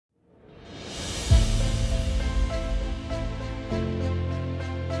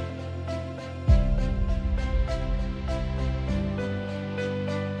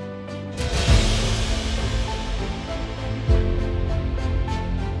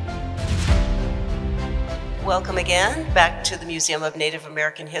Welcome again back to the Museum of Native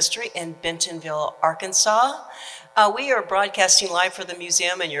American History in Bentonville, Arkansas. We are broadcasting live for the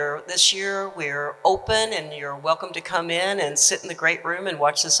museum, and this year we're open and you're welcome to come in and sit in the great room and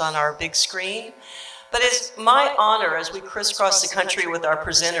watch this on our big screen. But it's my honor as we crisscross the country with our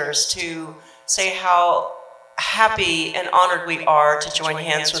presenters to say how happy and honored we are to join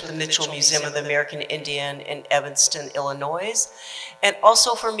hands with the Mitchell Museum of the American Indian in Evanston, Illinois, and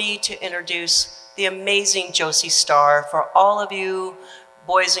also for me to introduce the amazing Josee Starr, for all of you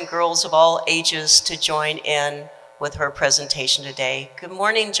boys and girls of all ages to join in with her presentation today. Good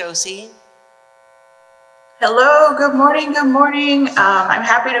morning, Josee. Hello, good morning, good morning. I'm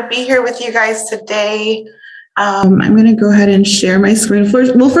happy to be here with you guys today. I'm going to go ahead and share my screen.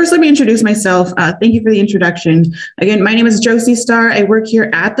 First, let me introduce myself. Thank you for the introduction. Again, my name is Josee Starr. I work here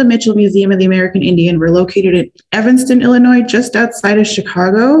at the Mitchell Museum of the American Indian. We're located in Evanston, Illinois, just outside of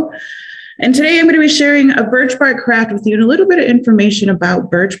Chicago. And today I'm going to be sharing a birchbark craft with you and a little bit of information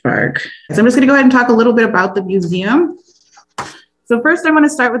about birchbark. So I'm just going to go ahead and talk a little bit about the museum. So first I want to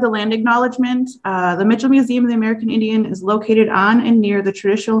start with the land acknowledgement. The Mitchell Museum of the American Indian is located on and near the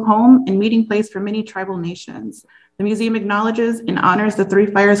traditional home and meeting place for many tribal nations. The museum acknowledges and honors the Three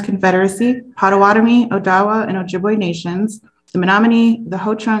Fires Confederacy, Potawatomi, Odawa, and Ojibwe nations, the Menominee, the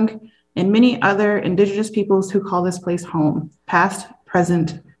Ho-Chunk, and many other indigenous peoples who call this place home, past,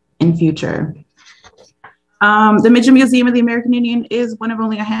 present, and future. The Mitchell Museum of the American Indian is one of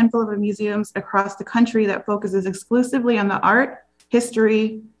only a handful of museums across the country that focuses exclusively on the art,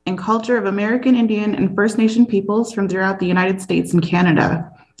 history, and culture of American Indian and First Nation peoples from throughout the United States and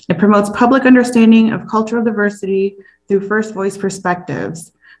Canada. It promotes public understanding of cultural diversity through first voice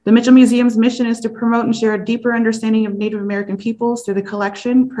perspectives. The Mitchell Museum's mission is to promote and share a deeper understanding of Native American peoples through the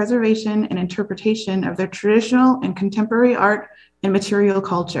collection, preservation, and interpretation of their traditional and contemporary art and material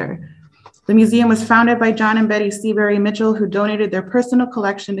culture. The museum was founded by John and Betty Seabury Mitchell, who donated their personal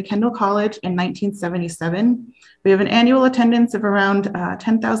collection to Kendall College in 1977. We have an annual attendance of around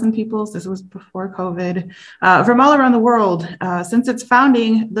 10,000 people. This was before COVID, from all around the world. Since its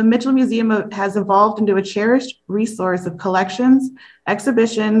founding, the Mitchell Museum has evolved into a cherished resource of collections,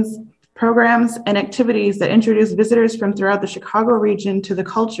 exhibitions, programs, and activities that introduce visitors from throughout the Chicago region to the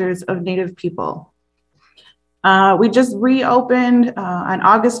cultures of Native people. We just reopened on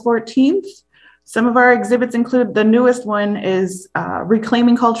August 14th. Some of our exhibits include, the newest one is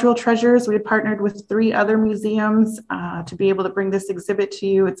Reclaiming Cultural Treasures. We had partnered with 3 other museums to be able to bring this exhibit to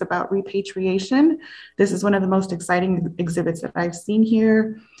you. It's about repatriation. This is one of the most exciting exhibits that I've seen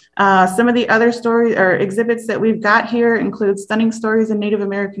here. Some of the other stories or exhibits that we've got here include Stunning Stories and Native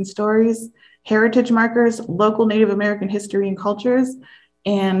American Stories, Heritage Markers, Local Native American History and Cultures,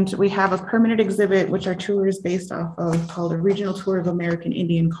 and we have a permanent exhibit, which our tour is based off of, called a Regional Tour of American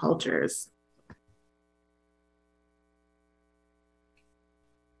Indian Cultures.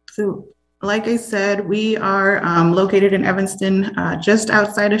 So, like I said, we are located in Evanston, just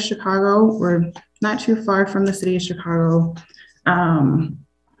outside of Chicago. We're not too far from the city of Chicago.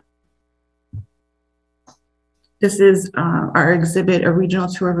 This is our exhibit, A Regional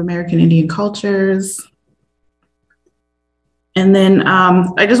Tour of American Indian Cultures. And then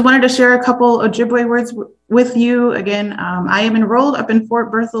I just wanted to share a couple Ojibwe words with you. Again, I am enrolled up in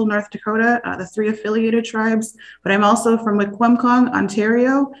Fort Berthold, North Dakota, the 3 affiliated tribes, but I'm also from Wiigwaas,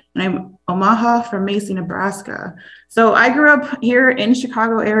 Ontario, and I'm Omaha from Macy, Nebraska. So I grew up here in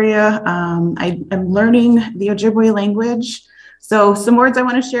Chicago area. I am learning the Ojibwe language. So some words I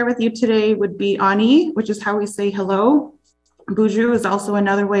want to share with you today would be ani, which is how we say hello. Buju is also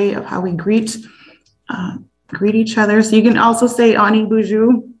another way of how we greet each other. So you can also say ani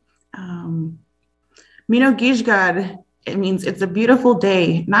buju. Mino Gijgad, it means it's a beautiful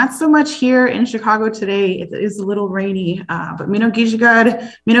day. Not so much here in Chicago today. It is a little rainy, but Mino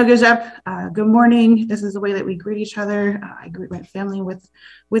Gijgad, Mino Gijap, good morning. This is the way that we greet each other. I greet my family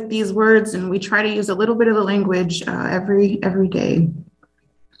with these words, and we try to use a little bit of the language every day.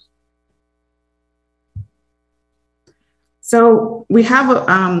 So we have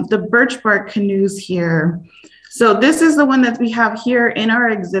the Birchbark canoes here. So this is the one that we have here in our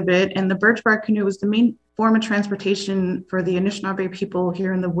exhibit, and the Birchbark canoe is the main form of transportation for the Anishinaabe people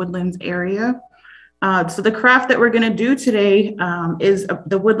here in the Woodlands area. So the craft that we're going to do today is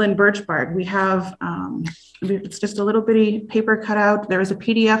the Woodland birchbark. We have, it's just a little bitty paper cutout. There is a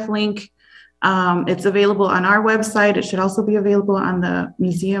PDF link. It's available on our website. It should also be available on the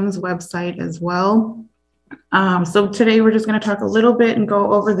museum's website as well. So today we're just going to talk a little bit and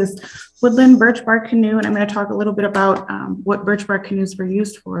go over this Woodland birchbark canoe, and I'm going to talk a little bit about what birchbark canoes were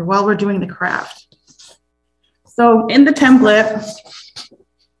used for while we're doing the craft. So in the template,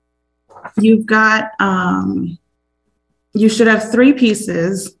 you've got, you should have 3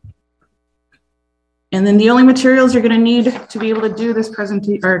 pieces. And then the only materials you're going to need to be able to do this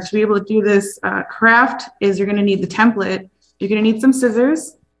presentation, or to be able to do this craft, is you're going to need the template. You're going to need some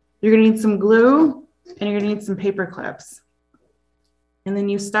scissors. You're going to need some glue, and you're going to need some paper clips. And then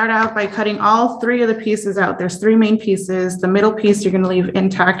you start out by cutting all 3 of the pieces out. There's 3 main pieces. The middle piece you're going to leave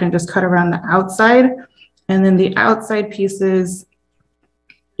intact and just cut around the outside. And then the outside pieces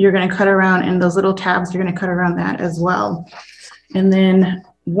you're going to cut around, and those little tabs you're going to cut around that as well. And then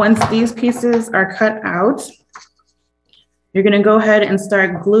once these pieces are cut out, you're going to go ahead and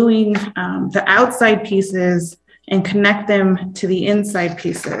start gluing the outside pieces and connect them to the inside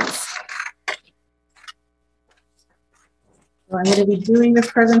pieces. So I'm going to be doing this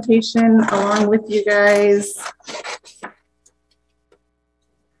presentation along with you guys.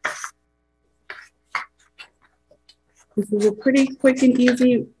 This is a pretty quick and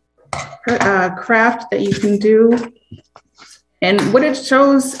easy craft that you can do. And what it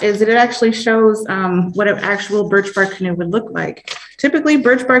shows is that it actually shows what an actual birch bark canoe would look like. Typically,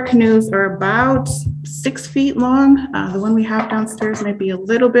 birch bark canoes are about 6 feet long. The one we have downstairs might be a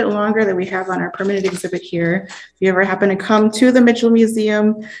little bit longer than we have on our permanent exhibit here. If you ever happen to come to the Mitchell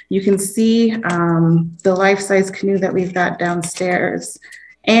Museum, you can see the life-size canoe that we've got downstairs.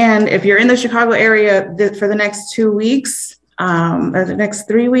 And if you're in the Chicago area for the next 2 weeks, or the next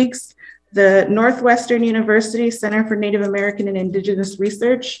 3 weeks, the Northwestern University Center for Native American and Indigenous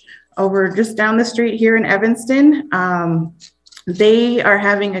Research, over just down the street here in Evanston, they are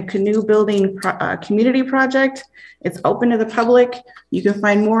having a canoe building community project. It's open to the public. You can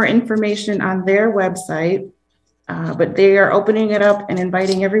find more information on their website, but they are opening it up and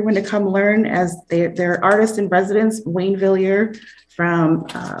inviting everyone to come learn, as their artist in residence, Wayne Villier from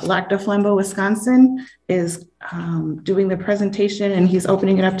Lac du Flambeau, Wisconsin, is doing the presentation, and he's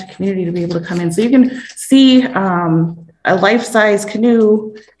opening it up to community to be able to come in. So you can see a life-size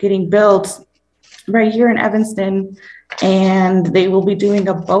canoe getting built right here in Evanston, and they will be doing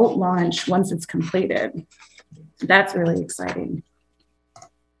a boat launch once it's completed. That's really exciting.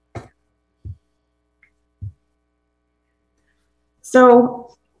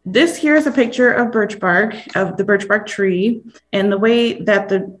 So this here is a picture of birch bark, of the birch bark tree. And the way that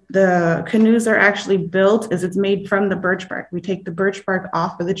the canoes are actually built is it's made from the birch bark. We take the birch bark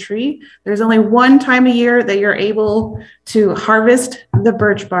off of the tree. There's only one time a year that you're able to harvest the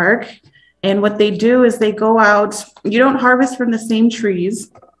birch bark. And what they do is they go out, you don't harvest from the same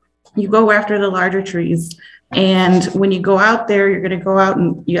trees, you go after the larger trees. And when you go out there, you're going to go out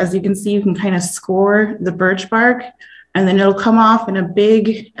and, as you can see, you can kind of score the birch bark, and then it'll come off in a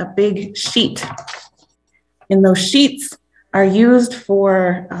big sheet. And those sheets are used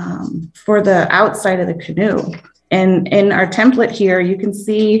for the outside of the canoe. And in our template here, you can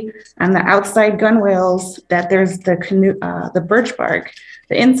see on the outside gunwales that there's the canoe, the birch bark.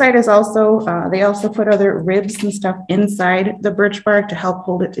 The inside is also, they also put other ribs and stuff inside the birch bark to help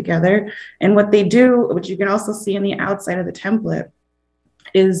hold it together. And what they do, which you can also see on the outside of the template,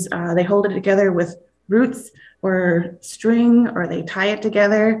 is they hold it together with roots or string, or they tie it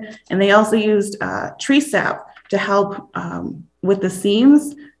together. And they also used tree sap to help with the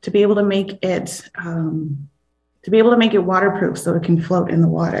seams, to be able to make it waterproof so it can float in the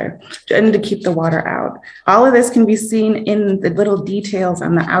water, and to keep the water out. All of this can be seen in the little details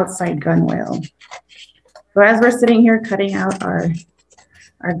on the outside gunwale. So as we're sitting here cutting out our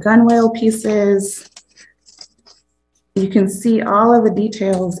gunwale pieces, you can see all of the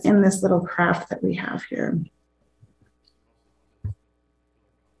details in this little craft that we have here.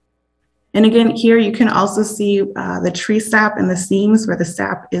 And again, here you can also see the tree sap and the seams where the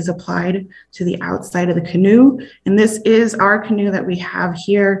sap is applied to the outside of the canoe. And this is our canoe that we have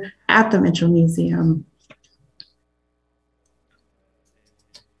here at the Mitchell Museum.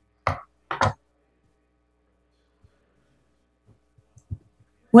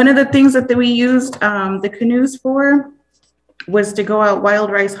 One of the things that we used the canoes for was to go out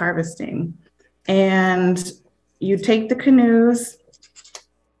wild rice harvesting. And you take the canoes,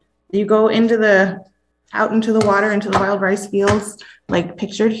 you go out into the water, into the wild rice fields, like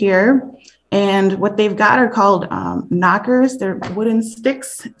pictured here. And what they've got are called knockers. They're wooden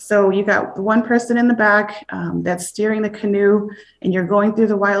sticks. So you got one person in the back that's steering the canoe, and you're going through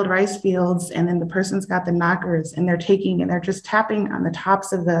the wild rice fields, and then the person's got the knockers, and they're just tapping on the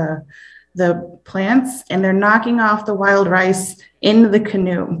tops of the plants, and they're knocking off the wild rice into the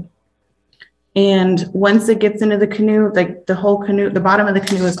canoe. And once it gets into the canoe, like the whole canoe, the bottom of the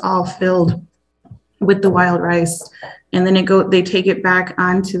canoe is all filled with the wild rice. And then they take it back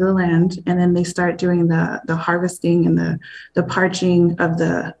onto the land, and then they start doing the harvesting and the parching of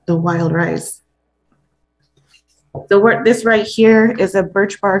the wild rice. So this right here is a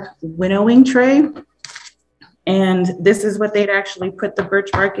birch bark winnowing tray. And this is what they'd actually put the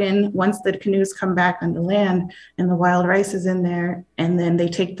birch bark in once the canoes come back on the land and the wild rice is in there. And then they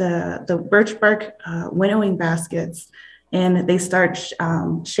take the birch bark winnowing baskets and they start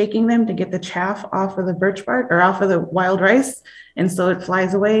shaking them to get the chaff off of the birch bark or off of the wild rice. And so it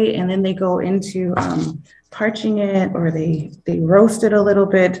flies away, and then they go into parching it, or they roast it a little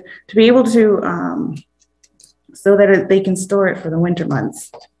bit to be able to, so that they can store it for the winter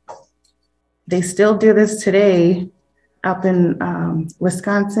months. They still do this today up in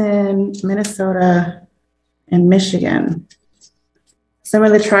Wisconsin, Minnesota, and Michigan. Some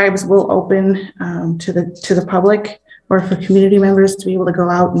of the tribes will open to the public or for community members to be able to go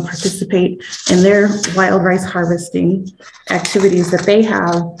out and participate in their wild rice harvesting activities that they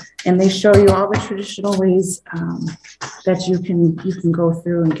have, and they show you all the traditional ways that you can go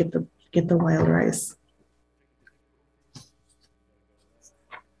through and get the wild rice.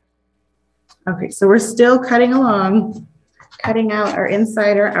 Okay, so we're still cutting along, cutting out our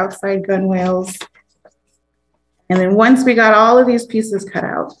inside or outside gunwales. And then once we got all of these pieces cut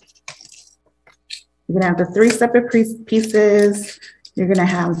out, you're gonna have the 3 separate pieces. You're gonna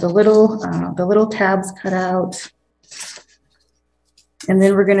have the little tabs cut out. And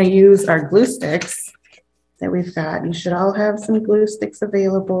then we're gonna use our glue sticks that we've got. You should all have some glue sticks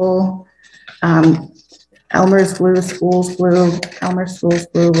available. Elmer's glue, School's glue, Elmer's School's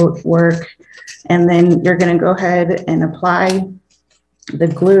glue will work. And then you're gonna go ahead and apply the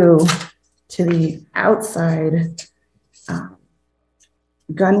glue to the outside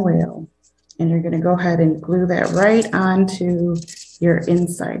gunwale. And you're gonna go ahead and glue that right onto your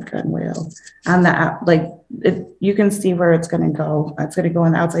inside gunwale. On the, you can see where it's gonna go. It's gonna go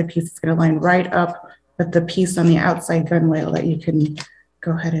on the outside piece. It's gonna line right up with the piece on the outside gunwale that you can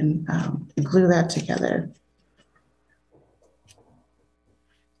go ahead and glue that together.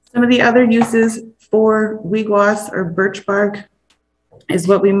 Some of the other uses for wiigwaas or birch bark is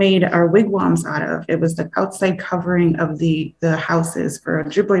what we made our wigwams out of. It was the outside covering of the houses for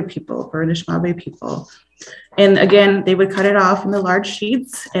Ojibwe people, for Anishinaabe people. And again, they would cut it off in the large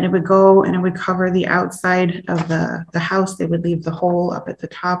sheets, and it would go and it would cover the outside of the house. They would leave the hole up at the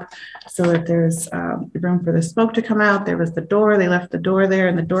top so that there's room for the smoke to come out. There was the door, they left the door there,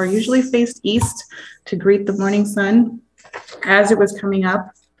 and the door usually faced east to greet the morning sun as it was coming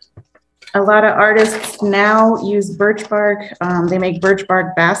up. A lot of artists now use birch bark. They make birch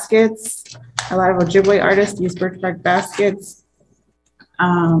bark baskets. A lot of Ojibwe artists use birch bark baskets.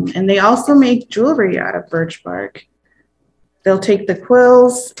 And they also make jewelry out of birch bark. They'll take the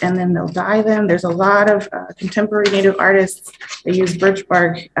quills and then they'll dye them. There's a lot of contemporary Native artists that use birch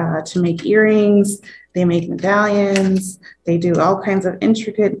bark to make earrings. They make medallions. They do all kinds of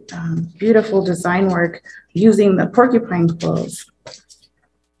intricate, beautiful design work using the porcupine quills.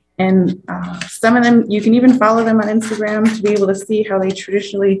 And some of them, you can even follow them on Instagram to be able to see how they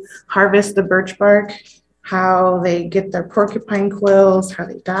traditionally harvest the birch bark, how they get their porcupine quills, how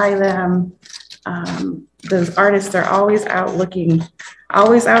they dye them. Those artists are always out looking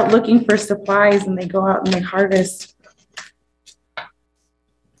for supplies, and they go out and they harvest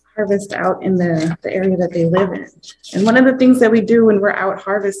out in the area that they live in. And one of the things that we do when we're out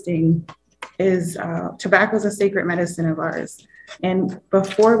harvesting is tobacco is a sacred medicine of ours. And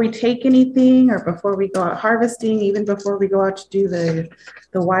before we take anything, or before we go out harvesting, even before we go out to do the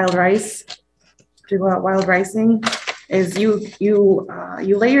wild rice, to go out wild ricing, is you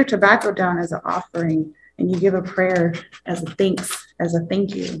lay your tobacco down as an offering, and you give a prayer as a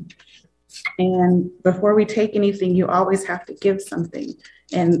thank you. And before we take anything, you always have to give something.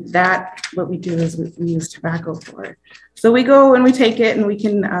 And that, what we do is we use tobacco for it. So we go and we take it, and we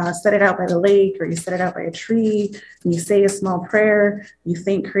can set it out by the lake, or you set it out by a tree, and you say a small prayer. You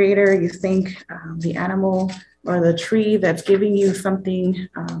thank Creator, you thank the animal or the tree that's giving you something,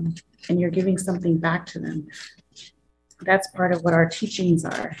 and you're giving something back to them. That's part of what our teachings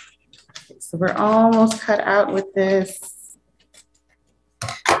are. So we're almost cut out with this.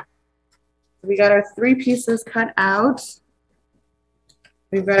 We got our 3 pieces cut out.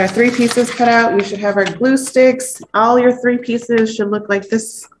 We've got our 3 pieces cut out. You should have our glue sticks. All your 3 pieces should look like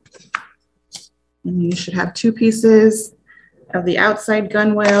this. And you should have 2 pieces of the outside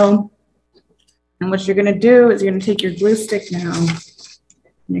gunwale. And what you're gonna do is you're gonna take your glue stick now, and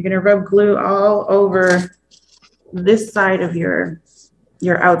you're gonna rub glue all over this side of your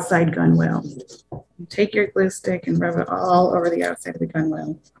outside gunwale. You take your glue stick and rub it all over the outside of the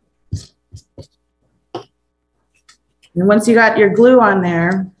gunwale. And once you got your glue on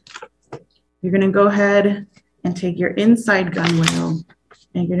there, you're gonna go ahead and take your inside gunwale,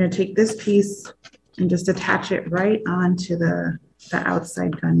 and you're gonna take this piece and just attach it right onto the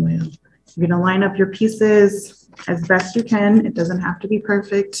outside gunwale. You're gonna line up your pieces as best you can. It doesn't have to be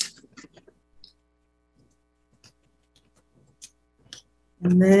perfect.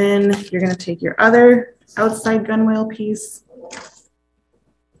 And then you're gonna take your other outside gunwale piece.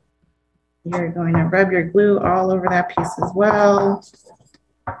 You're going to rub your glue all over that piece as well.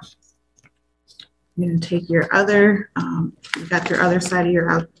 You're gonna take your other, you got your other side of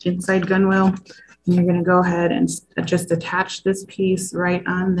your inside gunwale, and you're gonna go ahead and just attach this piece right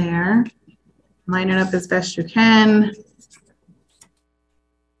on there. Line it up as best you can.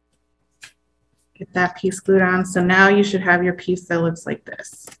 Get that piece glued on. So now you should have your piece that looks like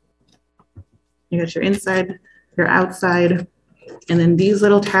this. You got your inside, your outside, and then these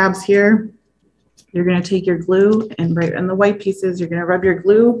little tabs here, you're gonna take your glue and right on the white pieces, you're gonna rub your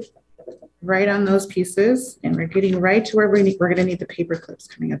glue right on those pieces. And we're getting right to where we're gonna need the paper clips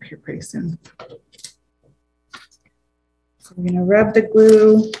coming up here pretty soon. So we're gonna rub the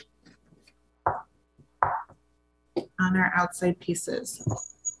glue on our outside pieces.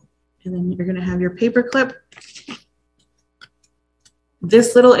 And then you're gonna have your paper clip.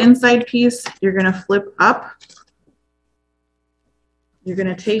 This little inside piece, you're gonna flip up. You're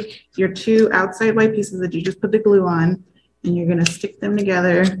gonna take your two outside white pieces that you just put the glue on, and you're gonna stick them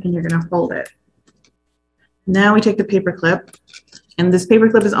together and you're gonna fold it. Now we take the paper clip, and this paper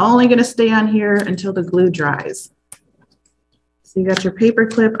clip is only gonna stay on here until the glue dries. So you got your paper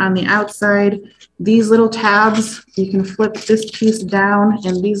clip on the outside. These little tabs, you can flip this piece down,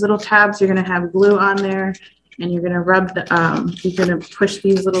 and these little tabs, you're gonna have glue on there, and you're gonna rub the, you're gonna push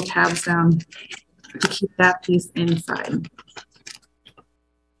these little tabs down to keep that piece inside.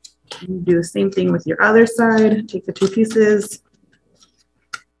 You do the same thing with your other side. Take the two pieces,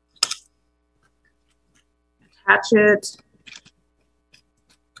 attach it.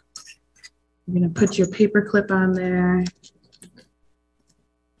 You're gonna put your paper clip on there.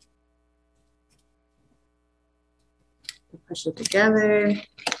 Push it together.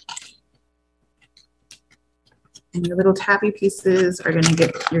 And your little tappy pieces are gonna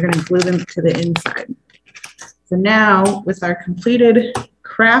you're gonna glue them to the inside. So now with our completed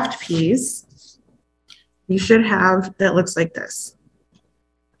craft piece, you should have, that looks like this.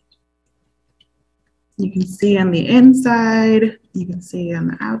 You can see on the inside, you can see on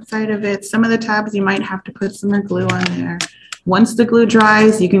the outside of it. Some of the tabs you might have to put some more glue on there. Once the glue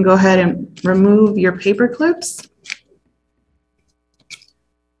dries, you can go ahead and remove your paper clips.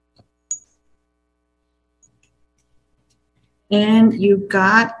 And you've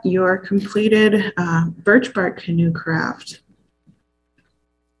got your completed Birchbark Canoe craft.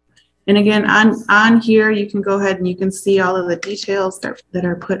 And again, on here, you can go ahead and you can see all of the details that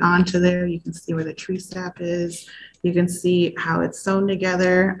are put onto there. You can see where the tree sap is. You can see how it's sewn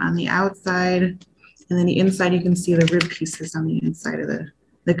together on the outside. And then the inside, you can see the rib pieces on the inside of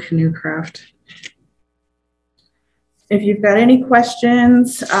the canoe craft. If you've got any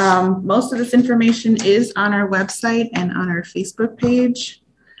questions, most of this information is on our website and on our Facebook page.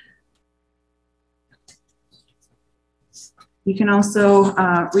 You can also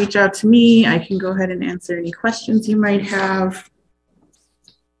reach out to me. I can go ahead and answer any questions you might have.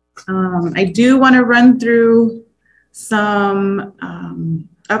 I do want to run through some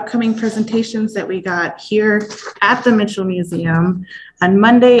upcoming presentations that we got here at the Mitchell Museum. On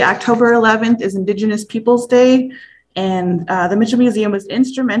Monday, October 11th is Indigenous Peoples Day. And the Mitchell Museum was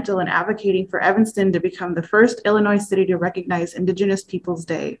instrumental in advocating for Evanston to become the first Illinois city to recognize Indigenous Peoples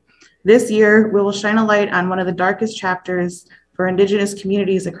Day. This year, we will shine a light on one of the darkest chapters for Indigenous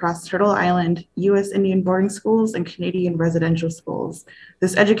communities across Turtle Island, U.S. Indian boarding schools, and Canadian residential schools.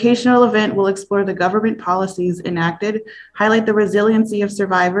 This educational event will explore the government policies enacted, highlight the resiliency of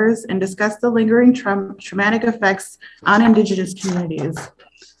survivors, and discuss the lingering traumatic effects on Indigenous communities.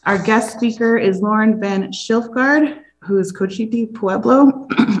 Our guest speaker is Lauren Van Schilfgaard, who is Cochiti Pueblo,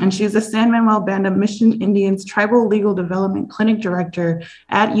 and she's the San Manuel Band of Mission Indians Tribal Legal Development Clinic Director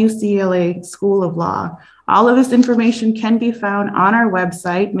at UCLA School of Law. All of this information can be found on our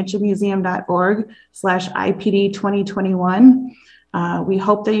website, mitchellmuseum.org/IPD2021. We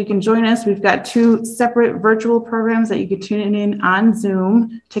hope that you can join us. We've got two separate virtual programs that you can tune in on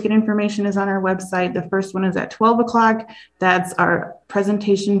Zoom. Ticket information is on our website. The first one is at 12 o'clock. That's our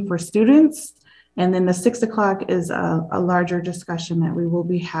presentation for students. And then the 6 o'clock is a larger discussion that we will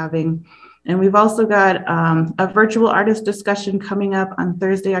be having. And we've also got a virtual artist discussion coming up on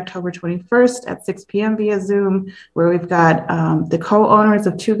Thursday, October 21st at 6 p.m. via Zoom, where we've got the co-owners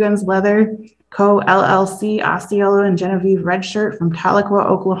of Two Guns Leather, Co. LLC, Osceola and Genevieve Redshirt from Tahlequah,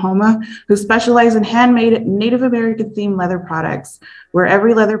 Oklahoma, who specialize in handmade Native American themed leather products, where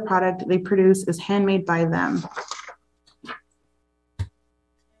every leather product they produce is handmade by them.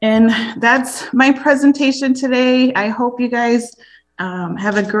 And that's my presentation today. I hope you guys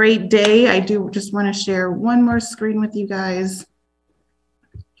have a great day. I do just want to share one more screen with you guys.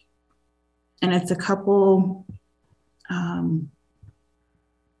 And it's a couple, I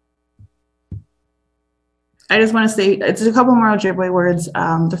just want to say, it's a couple more Ojibwe words.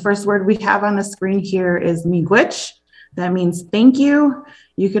 The first word we have on the screen here is miigwech. That means thank you.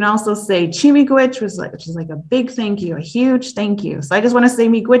 You can also say chimigwech, which is like a big thank you, a huge thank you. So I just want to say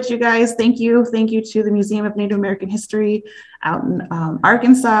miigwech, you guys. Thank you. Thank you to the Museum of Native American History out in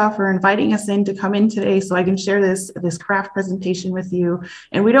Arkansas for inviting us in to come in today so I can share this craft presentation with you.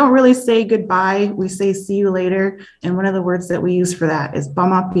 And we don't really say goodbye. We say see you later. And one of the words that we use for that is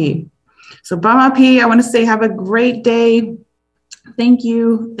bamapi. So bamapi, I want to say have a great day. Thank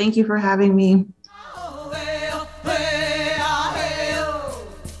you. Thank you for having me.